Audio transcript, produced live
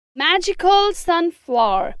Magical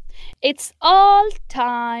sunflower. It's all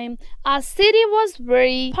time. Our city was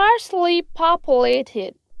very sparsely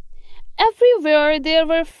populated. Everywhere there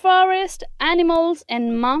were forests, animals,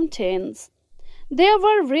 and mountains. There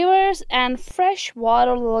were rivers and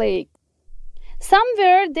freshwater lakes.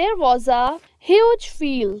 Somewhere there was a huge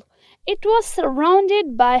field. It was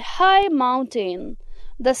surrounded by high mountains.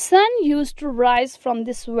 The sun used to rise from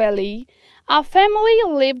this valley. Our family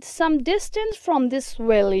lived some distance from this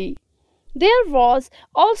valley. There was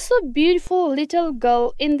also a beautiful little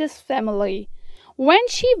girl in this family. When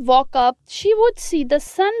she woke up, she would see the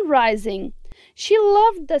sun rising. She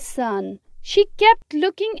loved the sun. She kept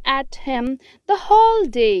looking at him the whole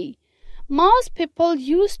day. Most people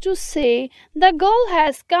used to say the girl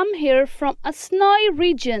has come here from a snowy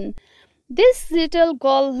region. This little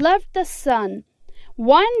girl loved the sun.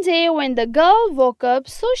 One day when the girl woke up,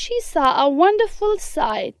 so she saw a wonderful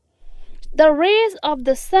sight. The rays of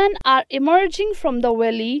the sun are emerging from the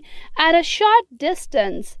valley at a short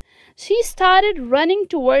distance. She started running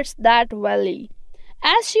towards that valley.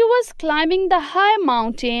 As she was climbing the high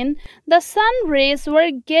mountain, the sun rays were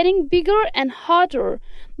getting bigger and hotter,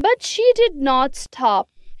 but she did not stop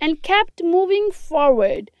and kept moving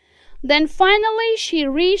forward. Then finally she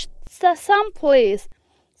reached some place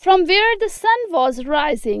from where the sun was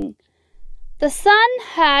rising. The sun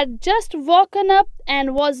had just woken up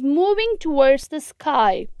and was moving towards the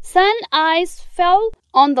sky. Sun's eyes fell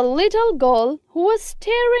on the little girl who was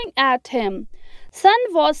staring at him. Sun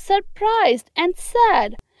was surprised and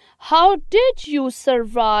said, "How did you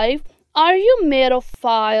survive? Are you made of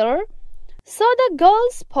fire?" So the girl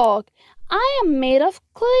spoke, "I am made of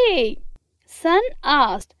clay." Sun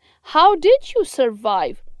asked, "How did you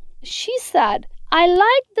survive?" She said, "I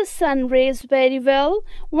like the sun rays very well.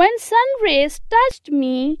 When sun rays touched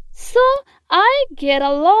me, so I get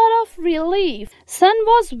a lot of relief." Sun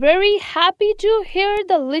was very happy to hear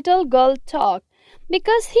the little girl talk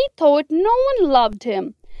because he thought no one loved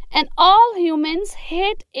him and all humans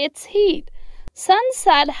hate its heat. Sun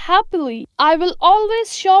said happily, "I will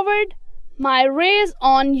always shower my rays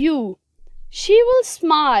on you." She will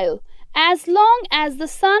smile as long as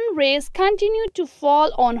the sun rays continue to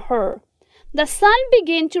fall on her. The sun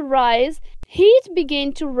began to rise, heat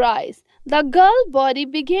began to rise. The girl's body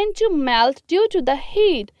began to melt due to the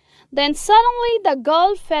heat. Then suddenly the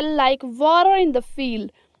girl fell like water in the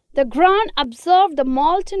field. The ground absorbed the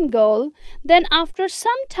molten girl. Then after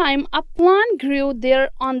some time a plant grew there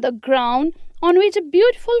on the ground on which a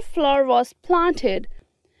beautiful flower was planted.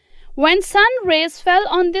 When sun rays fell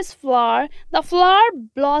on this flower, the flower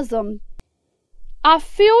blossomed. A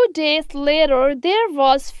few days later, there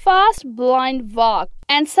was fast blind walk,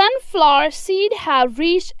 and sunflower seed have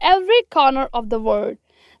reached every corner of the world.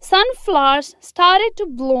 Sunflowers started to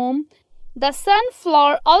bloom. The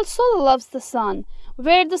sunflower also loves the sun.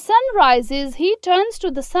 Where the sun rises, he turns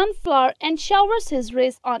to the sunflower and showers his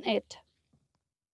rays on it.